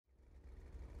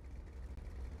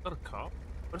Not a cop.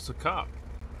 What's a cop?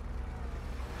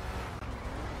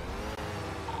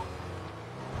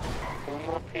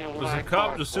 There's a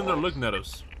cop just sitting there looking at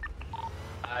us.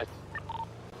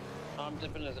 I'm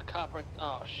dipping as a cop right.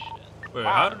 Oh shit. Wait,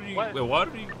 how did he? Wait, why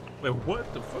did he? Wait,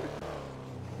 what the fuck?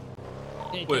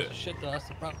 He ain't Wait. touching shit though. That's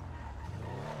the problem.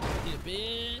 You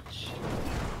bitch.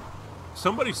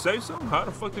 Somebody say something? How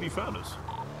the fuck did he find us?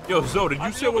 Yo, Zoe, did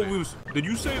you say what we was? Did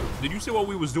you say what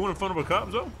we was doing in front of a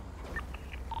cop, Zoe?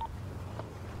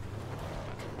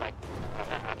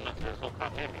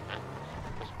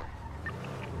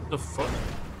 The fuck?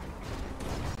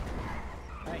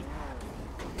 Hey.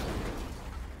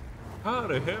 How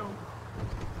the hell?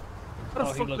 How the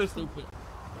Oh, he fuck looks this? stupid.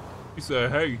 He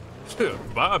said, "Hey,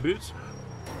 bye, bitch."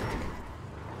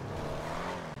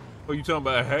 What you talking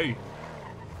about? Hey.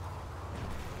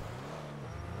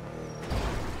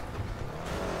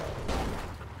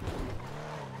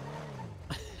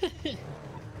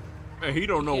 Man, he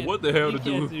don't know what the hell to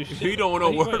do. He don't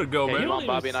know where to go, man. You want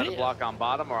Bobby on the block on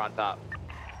bottom or on top?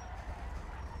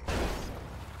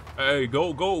 Hey,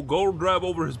 go drive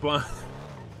over his blind.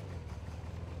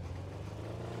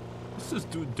 What's this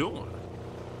dude doing?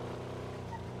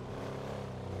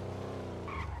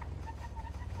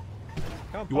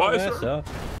 You alright, sir?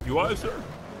 You alright, sir?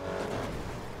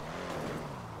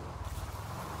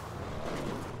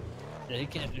 Yeah, he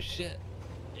can't do shit.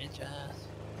 Bitch ass.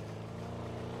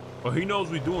 Well, he knows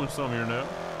we doing something here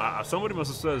now. Somebody must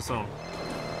have said something.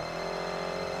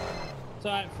 It's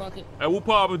alright, fuck it. Hey, what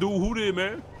poppin', dude? Who did,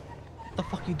 man? What the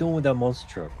fuck you doing with that monster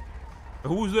truck?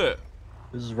 Who was that?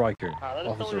 This is Riker. Alright,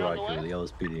 Officer Riker, the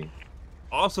LSPD.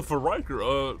 Officer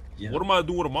Riker, yeah. What am I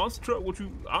doing with a monster truck? What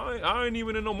you? I ain't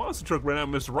even in no monster truck right now,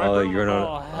 Mr. Riker. Oh, you're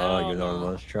not. You're not a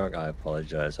monster truck. I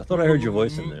apologize. I thought I heard your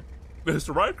voice in there.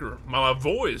 Mr. Riker, my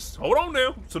voice. Hold on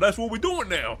now. So that's what we're doing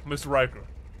now, Mr. Riker.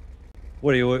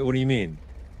 What do you mean?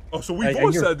 Oh, so we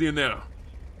voice idea now.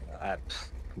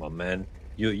 Come on, man.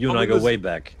 You and I go way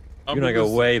back. You and I go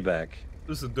way back.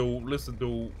 Listen,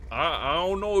 dude. I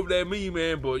don't know if that me,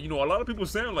 man, but you know, a lot of people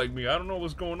sound like me. I don't know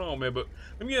what's going on, man. But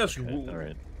let me ask you, all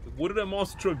right. What did that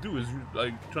monster truck do? Is you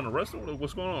like trying to wrestle? Or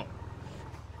what's going on?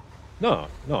 No.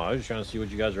 I was just trying to see what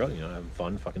you guys are, having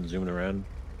fun, fucking zooming around.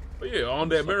 But yeah, on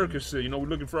that America shit, we're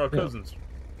looking for our cousins.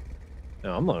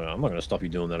 No, I'm not gonna stop you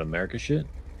doing that America shit.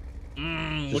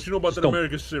 What you know about that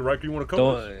American shit, Riker? You want to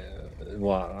come?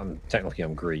 Well,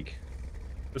 I'm Greek.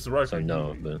 Mr. Riker. So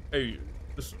no, but hey,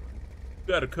 you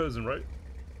got a cousin, right?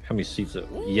 How many seats?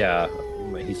 Yeah,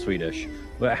 he's Swedish.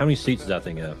 But how many seats does that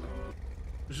thing have?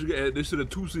 This should a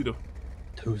 2-seater.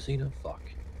 2-seater? Fuck.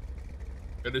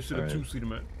 Yeah, this should a 2-seater,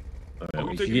 man.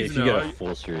 Right, if you get a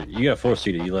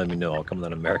 4-seater, you let me know. I'll come on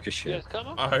that America shit. Yes, come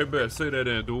on. All right, bet. Say that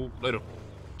in, dude. Later.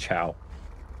 Ciao.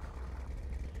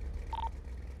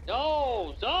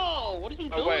 Yo, Zo, what are you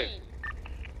doing? Wait.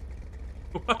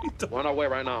 We're on our way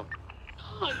right now.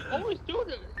 God, you always do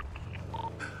this. Why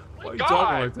are you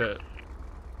talking like that?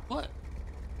 What?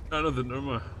 Nothing. Never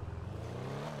mind.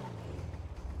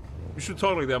 You should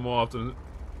talk like that more often.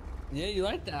 Yeah, you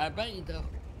like that. I bet you do.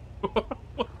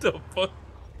 What the fuck?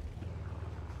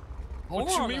 What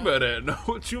you mean by that? No,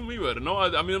 what you mean by that? No,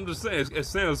 I mean, I'm just saying, it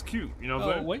sounds cute. You know what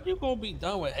I'm saying? When you gonna be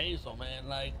done with Hazel, man?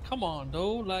 Like, come on,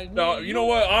 dude. Like, no, you know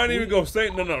what? I ain't even gonna say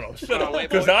no. Shut up,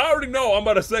 because I already know I'm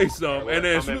about to say something, and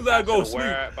then as soon as I go sleep,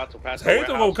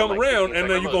 Hazel gonna come around, and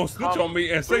then you gonna snitch on me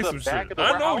and say some shit.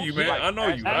 I know you, man. I know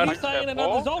you. I ain't saying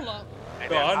another Zola.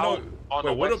 No, I know.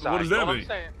 Wait, what does that mean?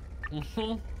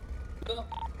 Mm-hmm. We'll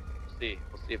see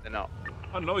if they know.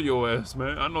 I know your ass,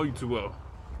 man. I know you too well.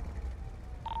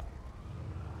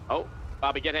 Oh,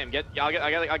 Bobby, get him. I'll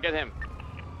get him.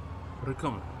 Where they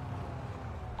coming?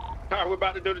 All right, we're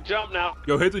about to do the jump now.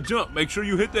 Yo, hit the jump. Make sure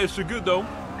you hit that shit good though.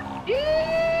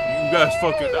 Yeah. You guys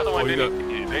fucking. The other one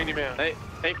man.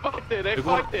 They fucked it.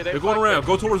 They're going around.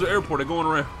 Go towards the airport. They're going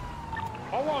around.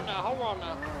 Hold on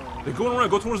now. They're going around.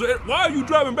 Go towards the airport. Why are you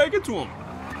driving back into them?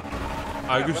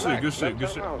 All right, good shit.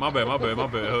 My bad,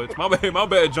 Hutch. My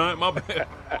bad, Giant. My bad.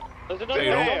 There's another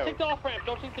one. Don't take the off ramp.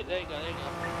 There you go.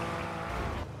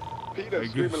 Peter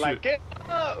screaming like, get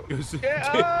up! Get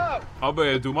up! My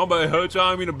bad, dude. My bad, Hutch.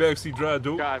 I ain't mean the backseat drive,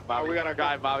 dude. Drive, Bobby. We got a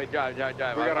drive, Bobby. Drive. We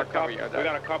got a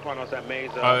cup on us that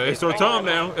maze. It's our time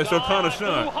now. It's our time to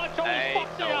shine. Hey,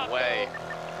 no way.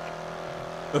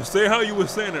 Say how you were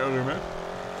saying it earlier, man.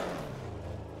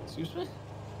 Excuse me?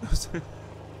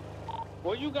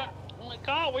 Where you got? Oh my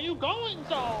God, where you going,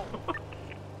 so?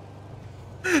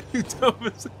 You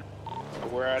dumbass.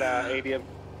 We're at ADM.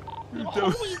 You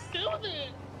always do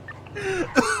this.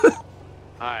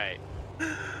 Alright.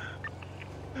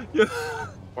 Yeah.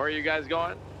 Where are you guys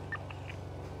going?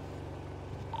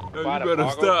 Yo, you better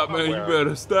stop, man. You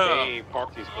better stop. They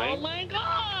parked his plane. Oh my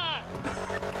God!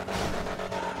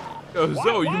 Yo,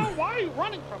 Zoe, why are you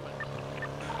running from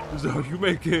it? Zoe, you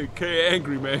making K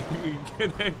angry, man. You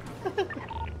get angry.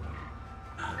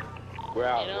 We're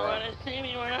out. You don't want to see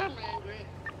me when I'm angry.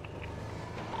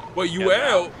 Wait, you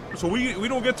out? So we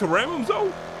don't get to ram him,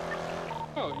 Zoe?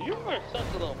 Oh, you are such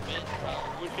a little bitch,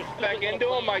 bro. We should Back into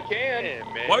him, I can. Yeah,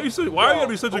 man. Why you gotta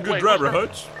be such a good driver,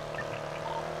 Hutch?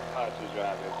 Hutch is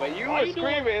driving. But you were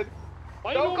screaming.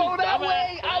 Don't go that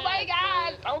way! Oh my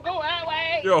God! Don't go that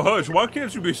way! Yo, Hutch, why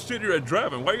can't you be shittier at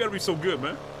driving? Why you gotta be so good,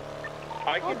 man?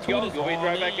 I can go. You want me to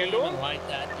drive back into him? Like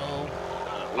that, though.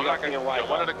 We're not gonna like.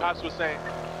 One of the cops was saying.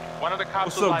 One of the cops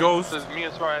What's was up, like, Ghost? says me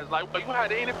as far as like, well, you had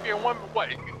to interfere in one. What?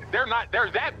 They're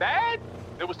that bad?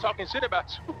 They was talking shit about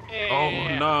you. Oh,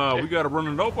 nah, we gotta run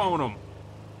it up on them.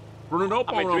 Run it up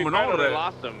on them and all they that.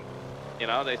 lost him. You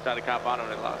know, they started cop on him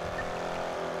and lost him.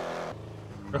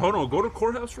 Hey, hold on, go to the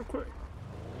courthouse real quick.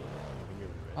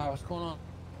 All right, what's going on?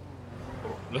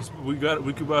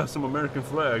 We could buy some American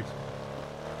flags.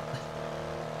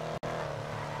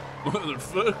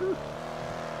 Motherfucker.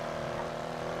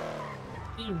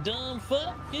 You dumb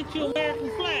fuck. Get your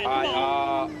American flag. Come Alright,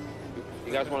 on.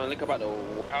 you guys want to link up at the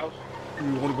house?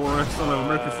 You wanna go around selling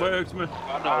American flags, man?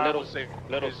 No,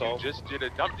 little You soul. just did a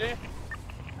dump in?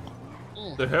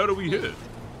 The hell do we hit? No,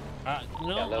 Yeah,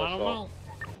 I don't know.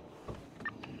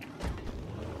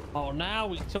 Oh, now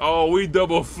we took. Oh, we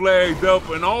double flagged up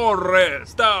and all that.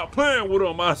 Stop playing with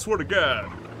them, I swear to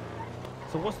God.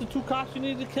 So what's the 2 cops you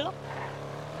need to kill?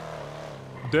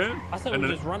 Dan? I said and we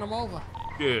then- just run them over.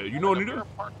 Yeah, you know what you do?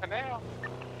 Park Canal.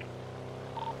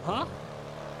 Huh?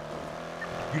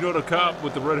 You know the cop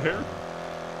with the red hair?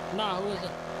 Nah, who is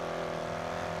it?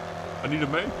 Anita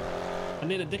May? I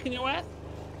need a dick in your ass?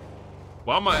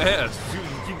 Why my ass? You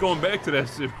keep going back to that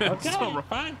shit, man. Okay, Some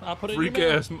fine. I'll put it freak in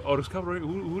your ass. Oh, this cop right here.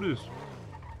 Who this?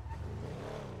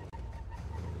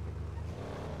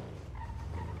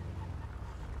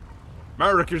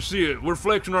 American shit. We're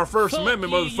flexing our First Fuck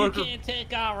Amendment, you, motherfucker. You can't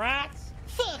take our rights.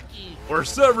 Fuck you. We're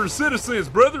sovereign citizens,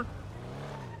 brother.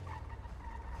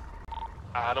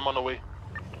 Alright, I'm on the way.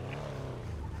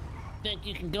 Think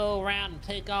you can go around and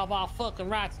take off our fucking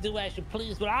rights, do as you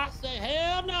please, but I say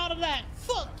hell no to that.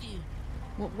 Fuck you.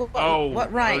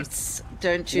 What rights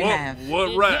don't you have?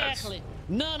 What rights? Exactly.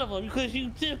 None of them, because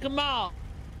you took them all.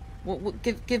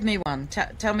 Give me one.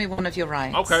 Tell me one of your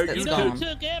rights. Okay, that's You gone.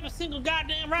 took every single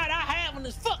goddamn right I have in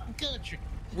this fucking country.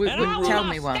 And I Tell will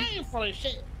me not one. stand for this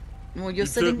shit. Well, you're You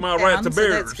sitting took my down, right to so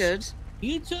that's bears. good.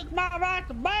 You took my right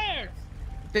to bears.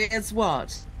 Bears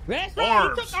what? That's right.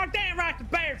 Arms. You took our damn right to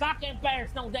bears. I can't bears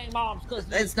no damn arms because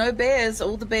There's no bears.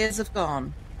 All the bears have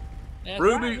gone.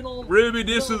 Ruby, Ruby,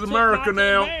 this is America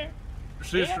now.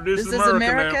 Sister, this is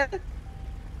America now.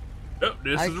 Yep,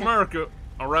 this is Okay. America.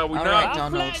 All right, we All not. right, I'll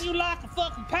Donald. flat you like a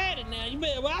fucking patty now. You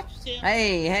better watch yourself.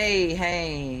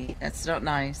 Hey. That's not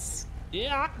nice.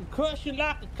 Yeah, I can crush you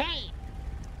like a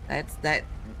can. That.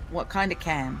 What kind of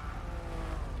can?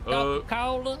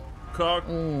 Coca-Cola. Coke.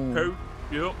 Mm.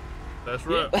 Yep, that's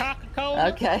Yeah, right. Coca-Cola.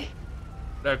 Okay.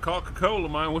 That Coca-Cola,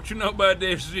 man. What you know about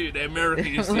that shit? That American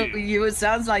shit. It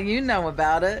sounds like you know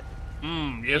about it.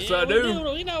 Yes, Yeah, I we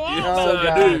do. We know all Yes, about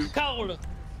I do. Coca-Cola.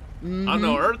 I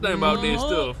know everything about this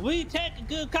stuff. We take a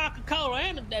good Coca-Cola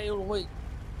any day of the week.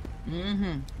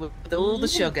 With all the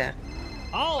sugar.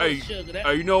 All Hey, the sugar.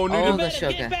 hey, you know what, All nigga? the Better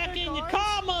sugar. get back in your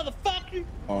car, motherfucker.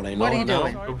 Oh, they know What are you it now.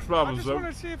 doing? No I problem, just sir. want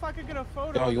to see if I could get a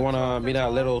photo. Yo, you wanna meet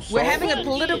that little soul? We're having a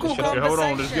political Okay, hold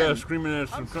on. This conversation. guy's screaming at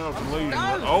some cops and Legion.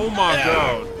 No. Oh my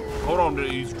God! Hold on,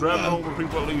 he's driving over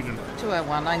people at Legion.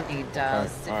 201. I need. All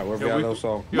right, where we Yo, got we- little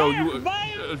soul? Yo, Man, you,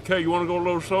 man. okay? You want to go a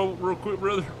little soul real quick,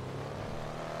 brother?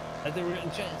 I think we're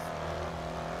getting chased.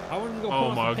 I wanted to go Oh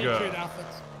put my on some Patriot God.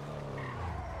 outfits.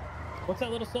 What's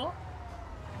that little song?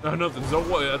 Nothing. Zoe,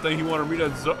 what? I think he wanted me to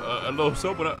a little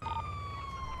soap, but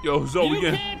yo, Zoe, You we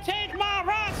get can't take my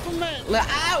rights from me.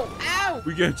 Ow!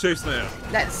 we getting chased now.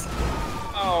 That's.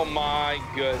 Oh my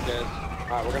goodness.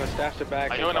 Alright, we're gonna stash it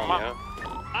back. Are you in the mop?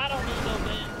 I don't need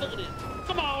no damn. Look at this.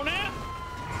 Come on now.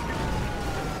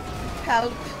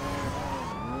 Help.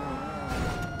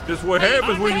 This is what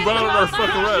happens when you violate our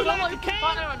fucking rights. Like a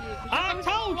can. I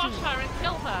told you. Her and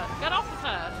kill her. Get off of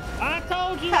her. I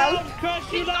told you Help. I would crush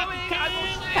you Keep like going. a I can.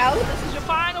 will shoot. Help. This is your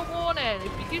final warning. If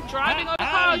you keep driving over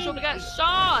How cars, you- you're gonna get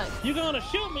shot. You gonna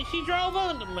shoot me? She drove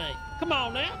under me. Come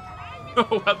on now.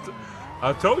 Oh,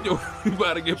 I told you we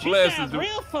about to get She blasted. sounds dude.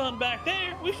 real fun back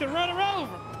there. We should run her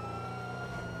over.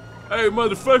 Hey,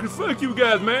 motherfucker, fuck you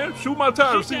guys, man. Shoot my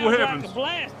tire, She see what sounds happens. like a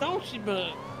blast, don't she,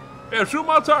 bud? Yeah, shoot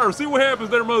my tire, see what happens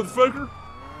there, motherfucker.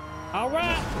 All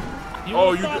right.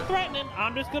 You start threatening,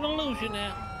 I'm just gonna lose you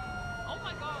now. Oh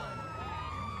my god.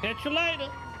 Catch you later.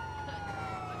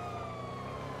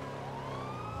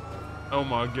 Oh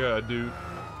my god, dude.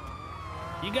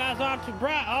 You guys aren't too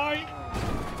bright, are you?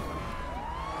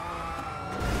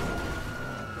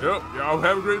 Yep, y'all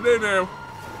have a great day now.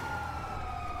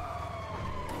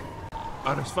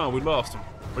 Oh, that's fine. We lost him.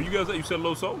 Are you guys at? You said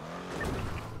low soul?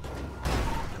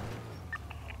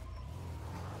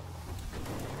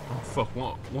 Oh, fuck.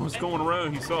 One's going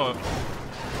around. He saw it.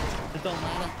 It don't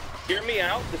matter. Hear me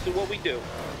out. This is what we do.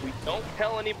 We don't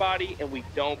tell anybody, and we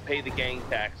don't pay the gang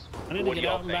tax. I need to get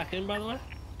out and back in, by the way.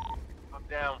 I'm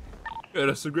down. Yeah,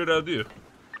 that's a great idea.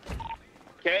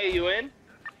 Okay, you in?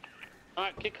 All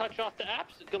right, can cut you off the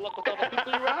apps. Good luck with all the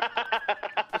people you rob.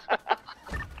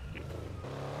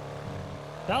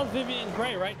 That was Vivian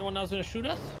Gray, right? The one that was gonna shoot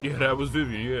us? Yeah, that was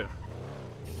Vivian. Yeah.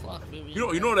 Fuck Vivian.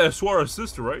 You know that's Suarez's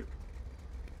sister, right?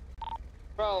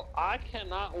 Bro, I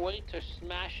cannot wait to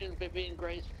smash in Vivian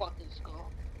Gray's fucking skull.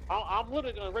 I'm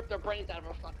literally gonna rip their brains out of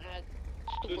her fucking head.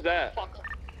 Stupid Who's that? Fucker.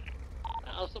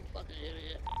 Oh, some fucking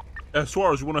idiot.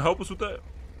 Suarez, you want to help us with that?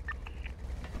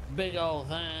 Big old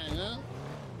thing, huh?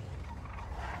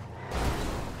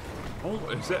 Oh,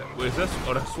 is that? Oh,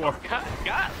 that's Suarez.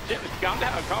 God, Jim, calm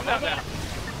down now.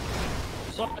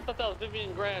 So I thought that was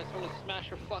Vivian Gray. I was gonna smash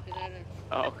her fucking head in.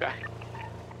 Oh, okay.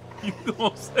 You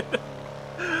gonna say that?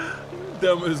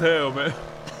 Dumb as hell, man.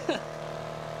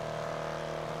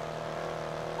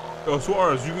 Yo,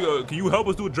 Suarez, can you help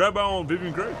us do a drive-by on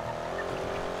Vivian Gray?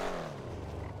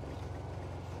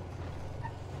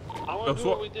 I want to do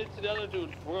what we did to the other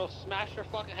dude. We'll smash her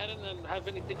fucking head in and have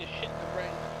anything to shit in the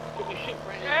brain. Could be shit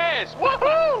brain. Yes!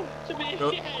 Woohoo! Should be a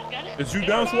shithead, got it? Is you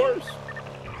down, Suarez?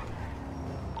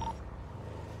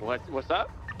 What's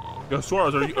up? Yo,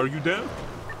 Suarez, are you down?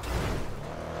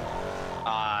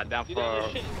 Down You for... know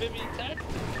shit in Vivian's head?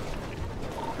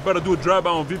 You better do a drive-by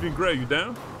on Vivian Gray. You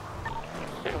down?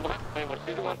 Wait, what's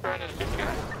the one trying to shoot you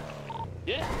guys?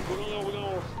 Yeah, we're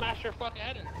gonna smash her fucking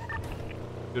head in.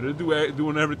 Yeah, they're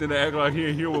doing everything to act like he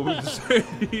ain't hear what we just said.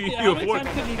 Yeah, how many times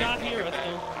can you not hear us,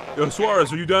 though? Yo,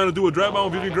 Suarez, are you down to do a drive-by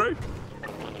on Vivian Gray?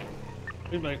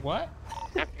 He's like, what?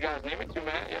 You guys name it too,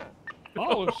 man? Yeah.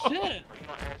 Oh, shit.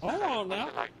 Hold on now.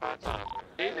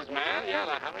 Jesus, man. Yeah,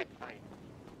 like how many...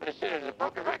 This shit is a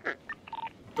broken record.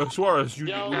 Yo, Suarez, we're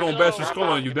gonna bash your skull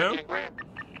on you, down?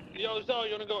 Yo, Zoe,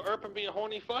 you wanna go Erp and be a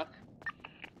horny fuck?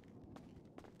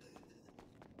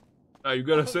 Nah, you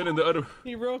gotta send in the other...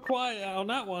 Be real quiet on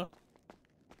that one.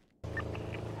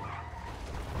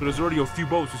 But there's already a few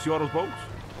boats. You see all those boats?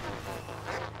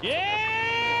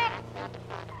 Yeah!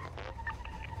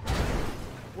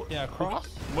 Yeah, cross?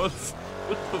 What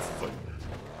the fuck?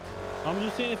 I'm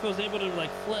just seeing if it was able to, like,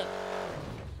 flip.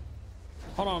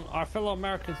 Hold on, our fellow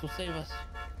Americans will save us.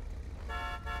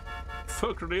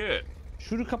 Fuck are they at?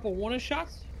 Shoot a couple warning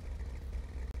shots?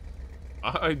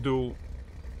 I do.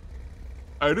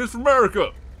 Hey, this is from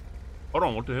America. Hold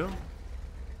on, what the hell?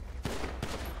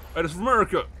 Hey, this is from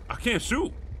America. I can't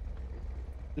shoot.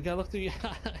 You gotta look through your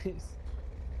eyes. Hey,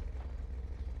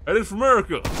 this is from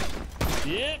America.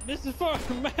 Yeah, this is for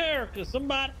America.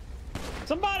 Somebody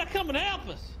come and help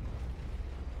us.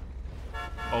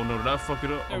 Oh no, did I fuck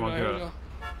it up? Oh my god.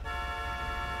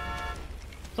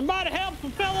 Somebody help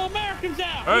some fellow Americans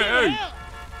out. Hey. Help.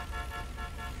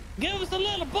 Give us a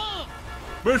little bump.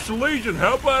 Mr. Legion,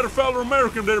 help out a fellow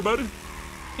American there, buddy.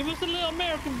 Give us a little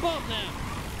American bump now.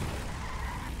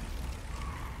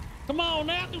 Come on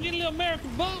now, can we get a little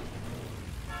American bump?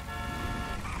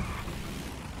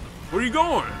 Where you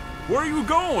going? Where are you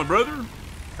going, brother?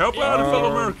 Help out a fellow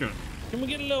American. Can we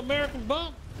get a little American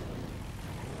bump?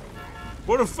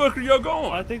 Where the fuck are y'all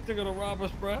going? I think they're gonna rob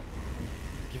us, bro.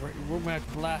 We're back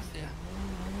to blast, yeah.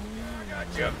 I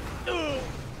got you.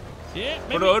 Yeah,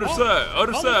 maybe. On the other side,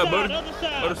 other side, buddy.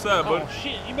 Other side, buddy. Oh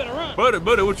shit, you better run.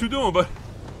 Buddy, what you doing, buddy?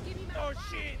 Oh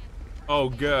shit. Oh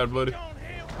god, buddy.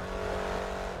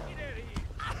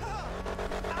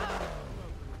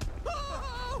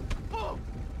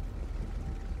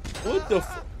 What the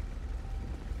f...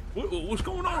 What's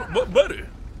going on? Buddy?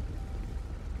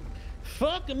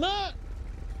 Fuck him up.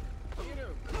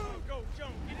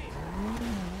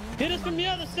 Hit us from the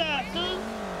other side, son.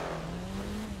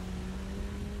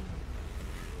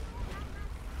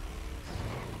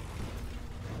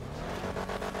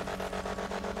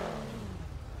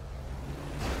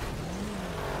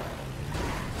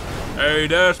 Hey,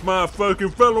 that's my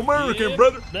fucking fellow American,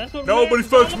 brother. Nobody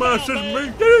fucks my sister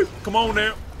me. Come on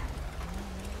now.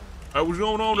 Hey, what's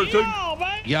going on there, too?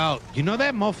 Yo, you know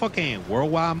that motherfucking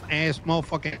worldwide ass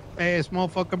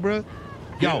motherfucker, bro?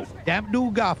 Yo, that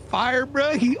dude got fired,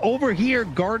 bro. He over here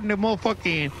guarding the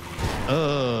motherfucking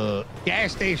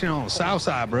gas station on the south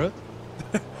side, bro.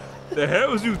 The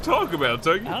hell was you talking about,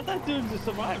 Turkey? How'd that dude just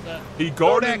survive that? He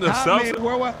guarding the south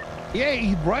side? Yeah,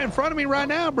 he's right in front of me right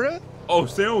now, bro. Oh,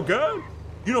 stay on God?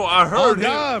 You know, I heard him.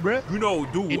 God, bro. You know,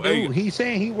 dude, hey, he's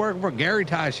saying he working for Gary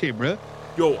Ty shit, bro.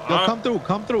 Yo, come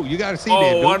through. You gotta see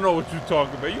that, dude. I know what you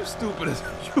talking about. You stupid as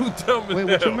you dumb as hell. Wait,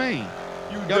 what you mean?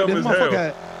 You dumb as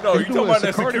hell. No, you talking about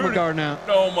that security guard now.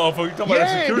 No, motherfucker, you talking about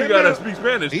that security guy that speaks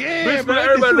Spanish. Yeah, bitch, man,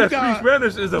 everybody that speaks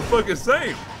Spanish is the fucking same.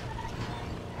 You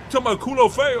talking about culo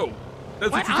feo.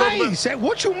 That's what you talking about. Say,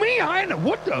 what you mean?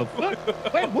 What the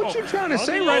fuck? Wait, what you trying to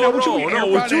say right now? What you mean? No,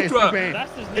 what you trying?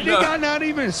 This guy not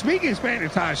even speaking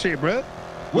Spanish type shit, bro.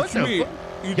 What the fuck?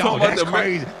 You talking about that's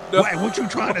crazy. Wait, what you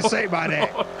trying to say by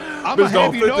that? I'm gonna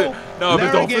have you know. No,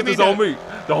 bitch, don't flip this on me.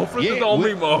 Don't flip this on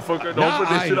me, motherfucker. Don't flip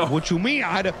this shit on. What you mean?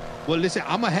 Well, listen,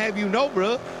 I'm gonna have you know,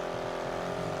 bro.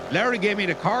 Larry gave me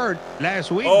the card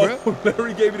last week, bro.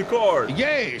 Larry gave me the card.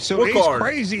 Yeah, so it's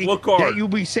crazy that you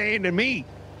be saying to me.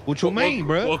 What you mean,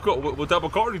 bro? What type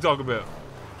of card you talking about?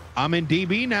 I'm in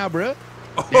DB now, bro.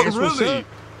 Oh, really?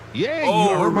 Yeah,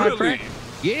 you heard my track.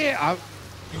 Yeah,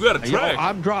 you got a track.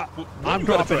 I'm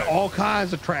dropping all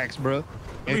kinds of tracks, bro.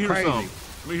 It's crazy.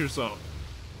 Let me hear something.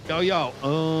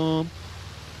 Yo,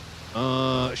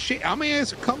 shit. I mean,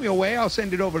 it's come your way. I'll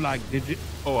send it over like digital.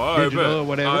 Oh, all right, digital or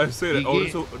whatever. I say that. Oh,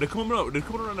 so they're coming up. They're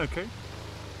coming around that, okay?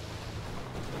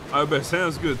 I bet.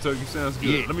 Sounds good, Turkey. Sounds good.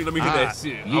 Yeah. Let me hear that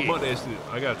shit. Yeah. I want that shit.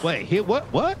 I got you. Wait, hit what?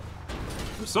 What?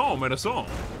 The song, man. The song.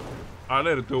 I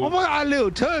let it do. Oh my God,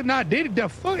 little Tug, not did it. The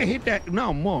fucking hit that.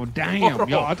 No more. Damn,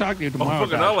 yo. I'll talk to you tomorrow.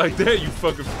 Fucking not like that. You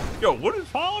fucking. Yo, what is?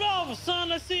 Hold on, son.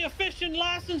 Let's see a fishing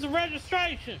license and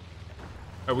registration.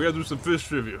 Hey, we gotta do some fish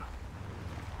trivia.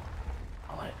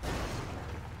 All right.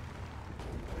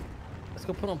 Let's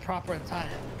go put on proper attire.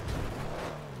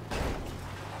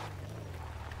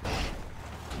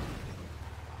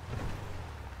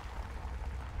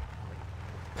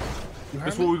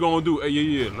 That's what we're gonna do. Hey,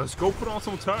 yeah. Let's go put on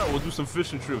some tire. We'll do some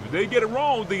fishing trivia. They get it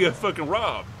wrong, they get fucking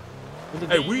robbed.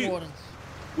 Hey,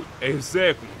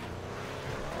 exactly.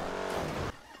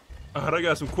 I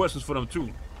got some questions for them too.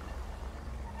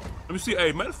 Let me see.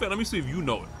 Hey, matter of fact, let me see if you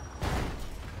know it.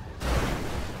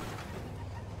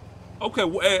 Okay,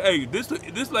 well, hey, this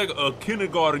like a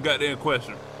kindergarten goddamn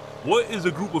question. What is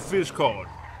a group of fish called?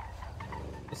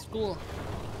 A school.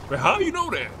 But how do you know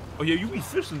that? Oh yeah, you be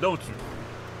fishing, don't you?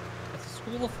 It's a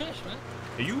school of fish, man.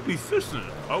 And you be fishing.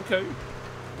 Okay.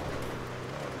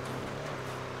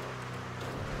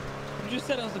 You just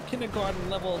said it was a kindergarten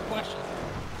level question.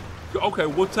 Okay,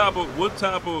 what type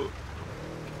of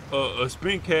a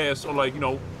spin cast, or like, you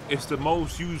know, it's the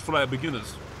most used for like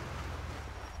beginners?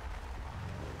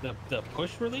 The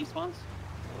push release ones?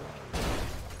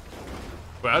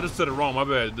 But I just said it wrong, my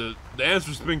bad. The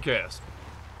answer is spin cast.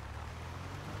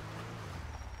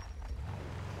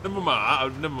 Never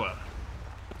mind, never mind.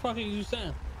 What the fuck are you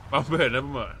saying? My bad, never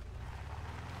mind.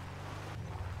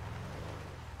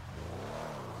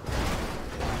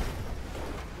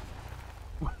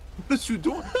 What you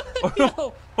doing?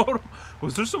 Hold on.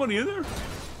 Was there somebody in there?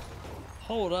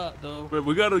 Hold up, though. Man,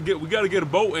 we gotta get a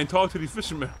boat and talk to these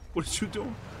fishermen. What are you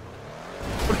doing?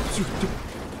 What are you doing?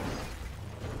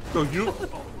 No, you.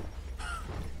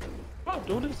 Bro,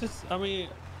 dude, this is. I mean,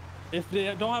 if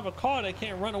they don't have a car, they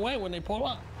can't run away when they pull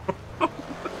up.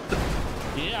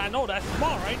 Yeah, I know that's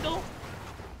smart, right, though?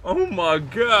 Oh my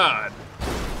God.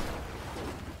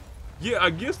 Yeah, I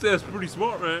guess that's pretty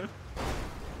smart, man.